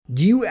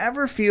Do you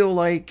ever feel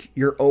like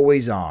you're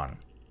always on?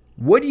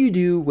 What do you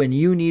do when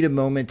you need a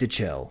moment to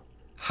chill?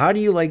 How do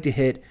you like to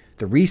hit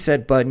the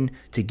reset button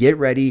to get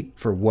ready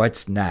for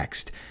what's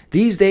next?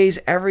 These days,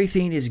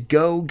 everything is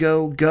go,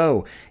 go,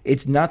 go.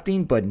 It's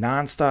nothing but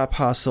nonstop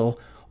hustle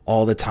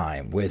all the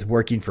time, with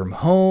working from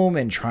home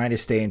and trying to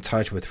stay in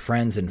touch with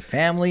friends and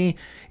family,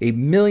 a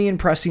million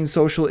pressing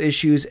social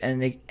issues,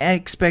 and an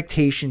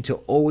expectation to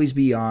always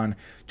be on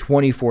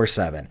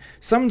 24/7.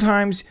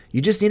 Sometimes you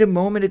just need a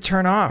moment to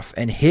turn off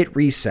and hit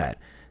reset.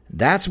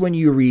 That's when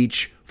you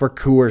reach for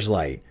Coors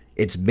Light.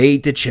 It's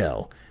made to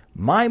chill.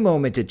 My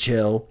moment to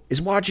chill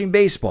is watching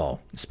baseball,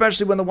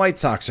 especially when the White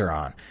Sox are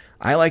on.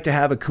 I like to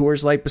have a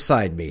Coors Light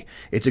beside me.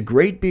 It's a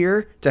great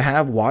beer to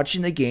have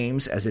watching the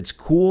games, as it's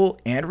cool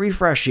and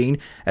refreshing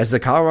as the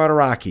Colorado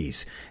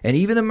Rockies. And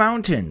even the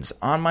mountains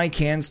on my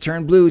cans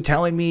turn blue,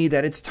 telling me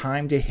that it's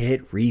time to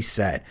hit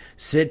reset.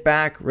 Sit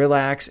back,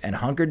 relax, and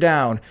hunker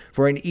down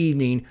for an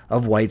evening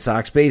of White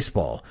Sox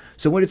baseball.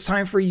 So when it's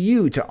time for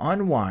you to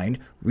unwind,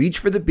 reach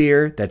for the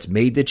beer that's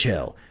made to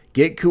chill.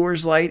 Get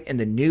Coors Light in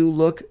the new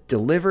look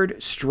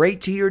delivered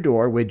straight to your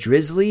door with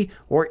Drizzly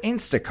or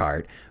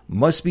Instacart.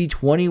 Must be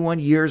 21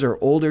 years or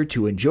older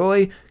to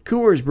enjoy.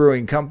 Coors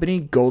Brewing Company,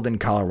 Golden,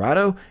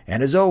 Colorado.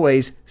 And as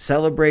always,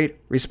 celebrate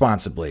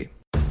responsibly.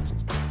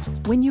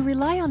 When you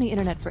rely on the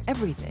internet for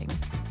everything,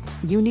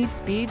 you need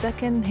speed that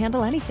can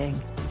handle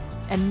anything.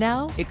 And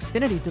now,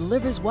 Xfinity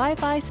delivers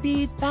Wi-Fi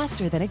speed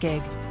faster than a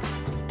gig.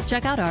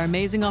 Check out our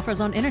amazing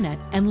offers on internet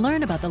and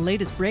learn about the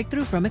latest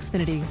breakthrough from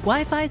Xfinity.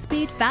 Wi-Fi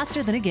speed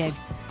faster than a gig.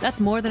 That's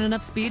more than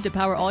enough speed to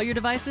power all your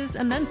devices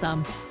and then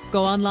some.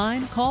 Go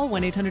online, call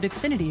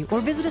 1-800-XFINITY,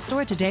 or visit a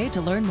store today to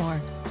learn more.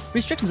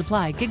 Restrictions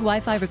apply. Gig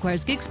Wi-Fi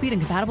requires gig speed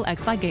and compatible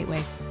xFi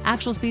gateway.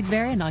 Actual speeds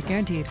vary and not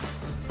guaranteed.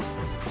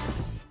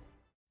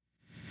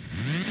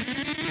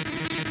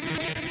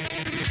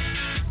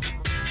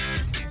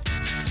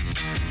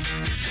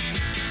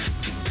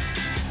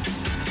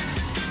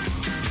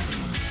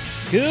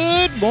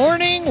 Good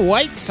morning,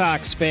 White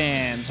Sox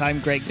fans. I'm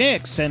Greg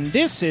Nix, and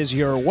this is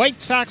your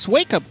White Sox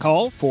wake-up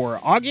call for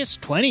August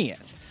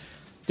 20th.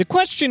 The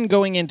question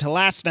going into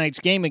last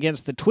night's game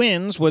against the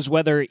Twins was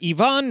whether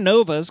Ivan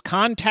Nova's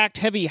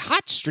contact-heavy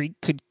hot streak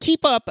could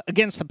keep up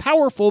against the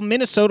powerful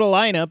Minnesota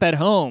lineup at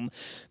home.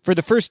 For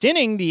the first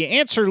inning, the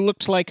answer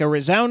looked like a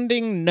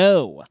resounding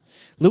no.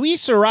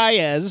 Luis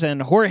Arraez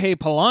and Jorge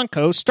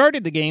Polanco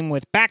started the game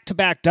with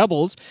back-to-back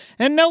doubles,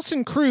 and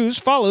Nelson Cruz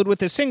followed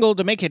with a single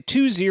to make it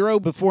 2-0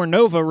 before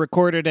Nova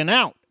recorded an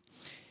out.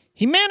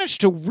 He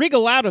managed to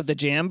wriggle out of the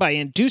jam by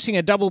inducing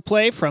a double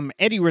play from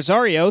Eddie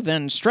Rosario,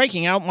 then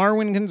striking out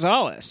Marwin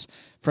Gonzalez.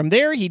 From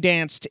there, he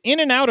danced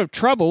in and out of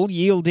trouble,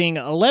 yielding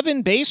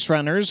 11 base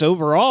runners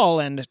overall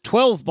and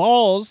 12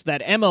 balls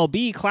that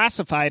MLB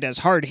classified as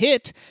hard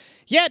hit.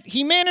 Yet,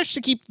 he managed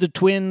to keep the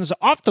Twins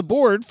off the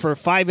board for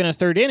 5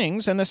 1/3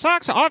 innings, and the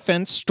Sox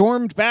offense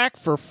stormed back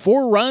for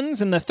 4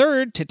 runs in the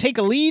third to take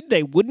a lead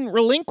they wouldn't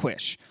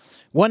relinquish.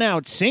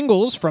 One-out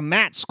singles from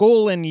Matt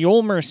Skoll and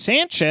Yolmer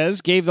Sanchez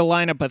gave the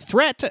lineup a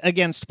threat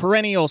against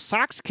perennial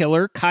Sox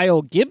killer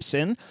Kyle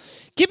Gibson.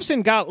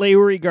 Gibson got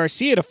Leury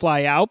Garcia to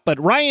fly out,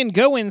 but Ryan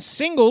Goins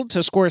singled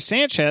to score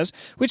Sanchez,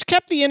 which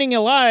kept the inning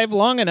alive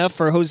long enough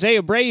for Jose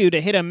Abreu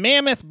to hit a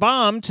mammoth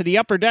bomb to the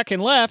upper deck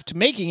and left,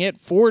 making it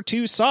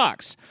 4-2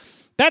 Sox.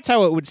 That's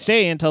how it would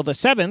stay until the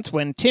 7th,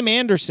 when Tim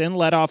Anderson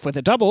led off with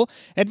a double,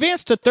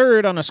 advanced to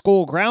third on a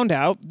Skoll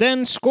groundout,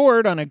 then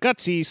scored on a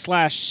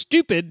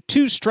gutsy/stupid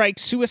 2-strike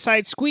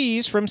suicide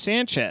squeeze from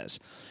Sanchez.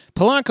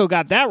 Polanco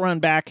got that run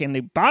back in the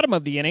bottom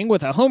of the inning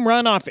with a home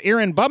run off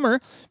Aaron Bummer,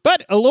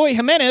 but Eloy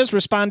Jimenez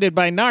responded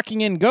by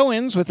knocking in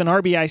Goins with an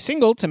RBI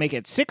single to make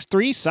it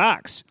 6-3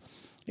 Sox.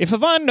 If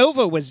Ivan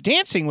Nova was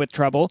dancing with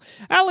trouble,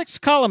 Alex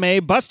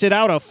Colomé busted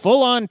out a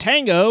full-on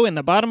tango in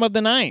the bottom of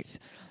the 9th.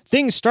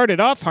 Things started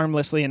off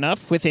harmlessly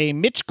enough with a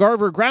Mitch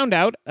Garver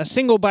groundout, a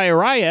single by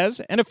Arraez,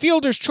 and a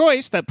fielder's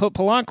choice that put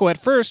Polanco at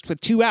first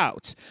with 2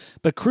 outs.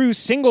 But Cruz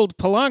singled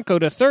Polanco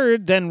to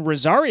third, then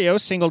Rosario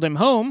singled him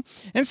home,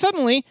 and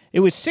suddenly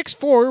it was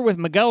 6-4 with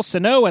Miguel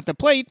Sano at the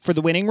plate for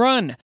the winning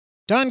run.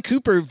 Don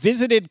Cooper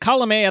visited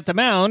Colomé at the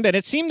mound, and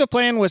it seemed the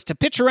plan was to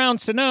pitch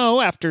around Sano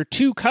after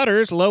 2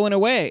 cutters low and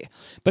away.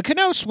 But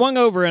Cano swung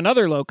over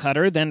another low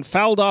cutter, then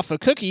fouled off a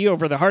cookie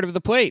over the heart of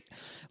the plate.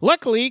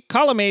 Luckily,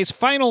 Colomé's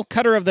final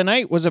cutter of the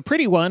night was a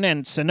pretty one,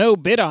 and Sano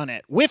bid on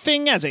it,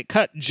 whiffing as it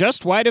cut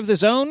just wide of the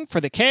zone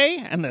for the K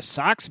and the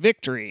Sox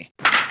victory.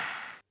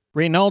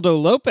 Reynaldo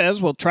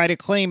Lopez will try to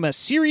claim a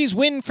series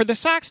win for the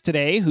Sox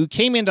today, who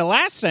came into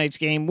last night's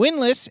game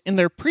winless in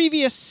their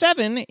previous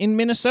 7 in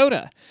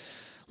Minnesota.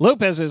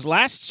 Lopez's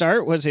last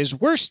start was his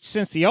worst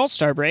since the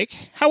All-Star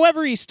break.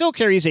 However, he still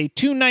carries a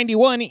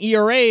 .291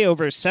 ERA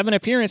over 7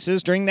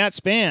 appearances during that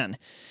span.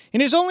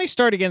 In his only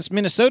start against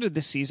Minnesota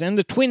this season,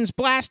 the Twins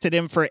blasted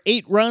him for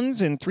 8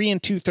 runs in 3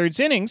 2/3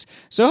 innings,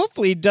 so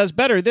hopefully he does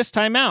better this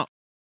time out.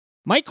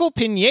 Michael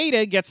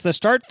Pineda gets the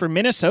start for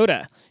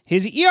Minnesota.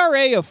 His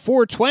ERA of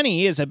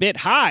 .420 is a bit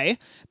high,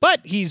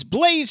 but he's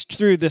blazed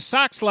through the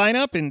Sox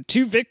lineup in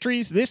 2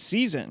 victories this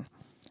season.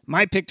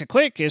 My pick to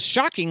click is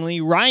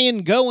shockingly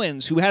Ryan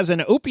Goins, who has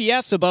an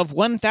OPS above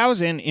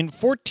 1,000 in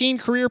 14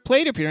 career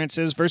plate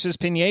appearances versus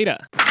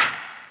Pineda.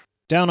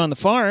 Down on the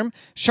farm,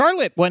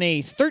 Charlotte won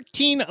a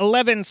 13-11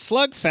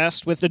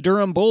 slugfest with the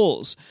Durham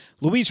Bulls.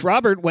 Luis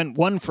Robert went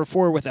 1 for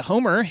 4 with a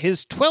homer,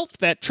 his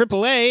 12th at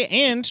AAA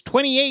and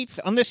 28th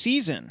on the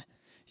season.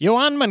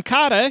 Yoan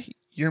Moncada,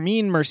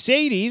 Yermin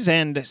Mercedes,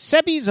 and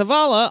Sebi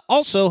Zavala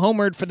also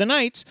homered for the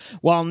Knights,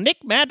 while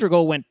Nick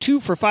Madrigal went 2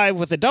 for 5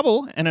 with a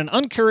double and an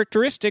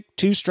uncharacteristic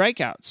 2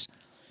 strikeouts.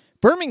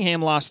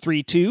 Birmingham lost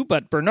 3-2,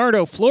 but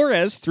Bernardo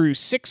Flores threw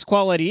 6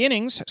 quality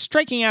innings,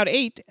 striking out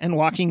 8 and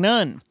walking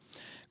none.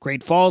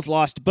 Great Falls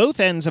lost both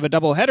ends of a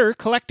doubleheader,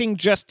 collecting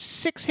just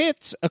 6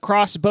 hits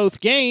across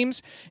both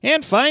games.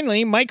 And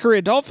finally, Mike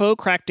Rodolfo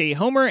cracked a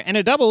homer and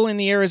a double in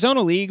the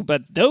Arizona League,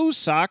 but those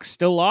Sox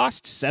still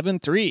lost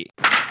 7-3.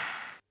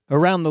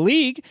 Around the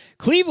league,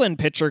 Cleveland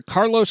pitcher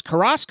Carlos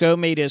Carrasco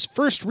made his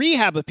first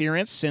rehab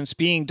appearance since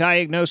being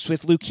diagnosed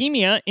with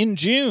leukemia in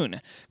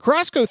June.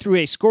 Carrasco threw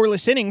a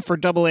scoreless inning for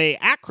AA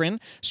Akron,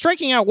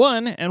 striking out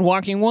 1 and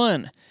walking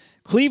 1.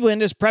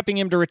 Cleveland is prepping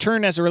him to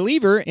return as a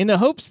reliever in the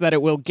hopes that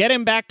it will get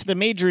him back to the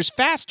majors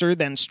faster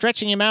than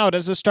stretching him out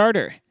as a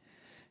starter.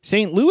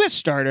 St. Louis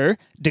starter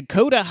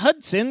Dakota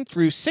Hudson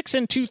threw 6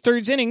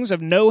 2/3 innings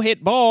of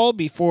no-hit ball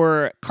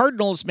before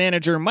Cardinals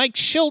manager Mike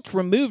Shildt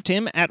removed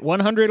him at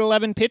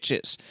 111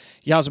 pitches.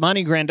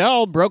 Yasmani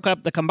Grandal broke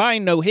up the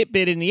combined no-hit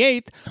bid in the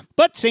 8th,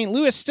 but St.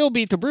 Louis still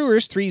beat the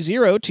Brewers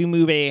 3-0 to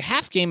move a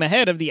half game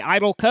ahead of the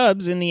idle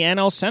Cubs in the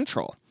NL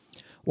Central.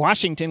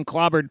 Washington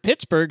clobbered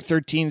Pittsburgh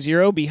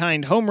 13-0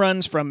 behind home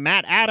runs from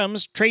Matt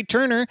Adams, Trey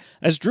Turner,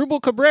 Asdrubal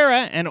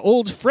Cabrera, and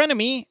old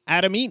frenemy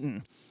Adam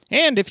Eaton.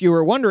 And if you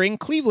were wondering,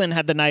 Cleveland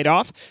had the night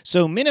off,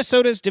 so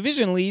Minnesota's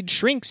division lead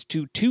shrinks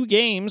to 2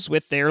 games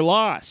with their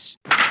loss.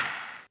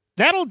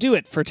 That'll do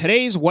it for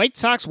today's White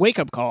Sox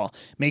wake-up call.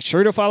 Make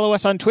sure to follow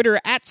us on Twitter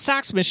at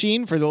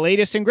SoxMachine for the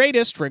latest and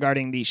greatest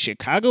regarding the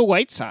Chicago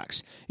White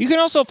Sox. You can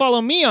also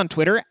follow me on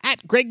Twitter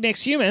at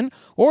GregNixHuman,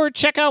 or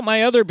check out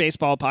my other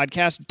baseball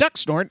podcast, Duck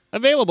Snort,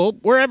 available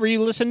wherever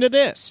you listen to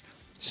this.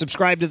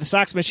 Subscribe to the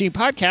Sox Machine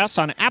podcast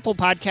on Apple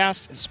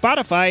Podcasts,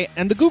 Spotify,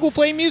 and the Google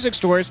Play music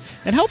stores,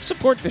 and help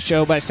support the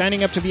show by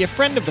signing up to be a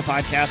friend of the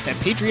podcast at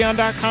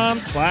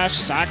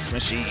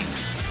patreon.com/SoxMachine.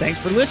 Thanks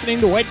for listening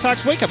to White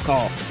Sox Wake Up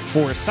Call.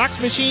 For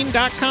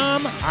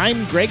SoxMachine.com,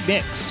 I'm Greg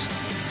Nix.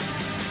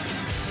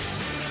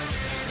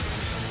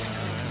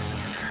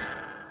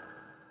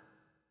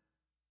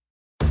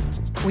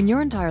 When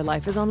your entire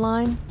life is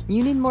online,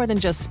 you need more than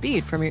just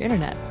speed from your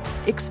internet.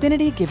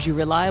 Xfinity gives you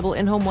reliable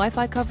in-home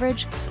Wi-Fi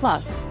coverage,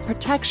 plus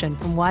protection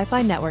from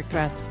Wi-Fi network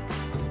threats.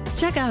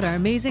 Check out our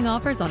amazing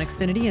offers on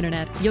Xfinity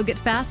Internet. You'll get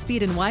fast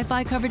speed and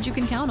Wi-Fi coverage you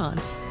can count on.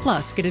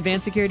 Plus, get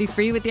advanced security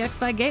free with the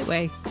X5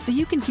 Gateway, so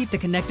you can keep the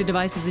connected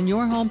devices in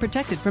your home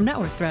protected from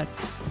network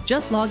threats.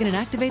 Just log in and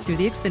activate through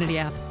the Xfinity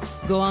app.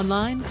 Go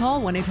online,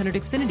 call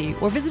 1-800-XFINITY,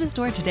 or visit a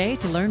store today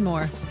to learn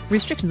more.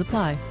 Restrictions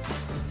apply.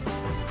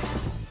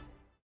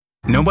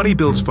 Nobody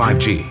builds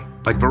 5G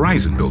like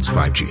Verizon builds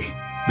 5G,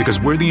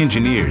 because we're the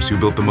engineers who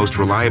built the most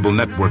reliable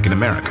network in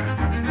America.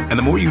 And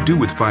the more you do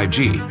with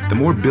 5G, the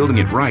more building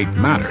it right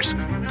matters.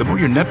 The more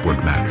your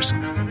network matters.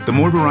 The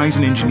more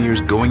Verizon engineers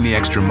going the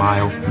extra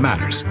mile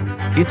matters.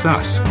 It's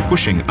us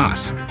pushing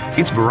us.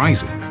 It's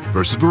Verizon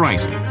versus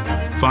Verizon.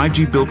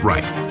 5G built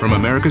right from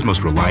America's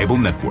most reliable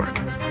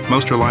network.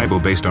 Most reliable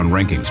based on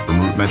rankings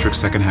from RootMetrics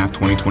second half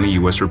 2020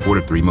 U.S. report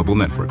of 3 mobile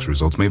networks.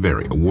 Results may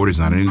vary. Award is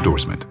not an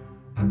endorsement.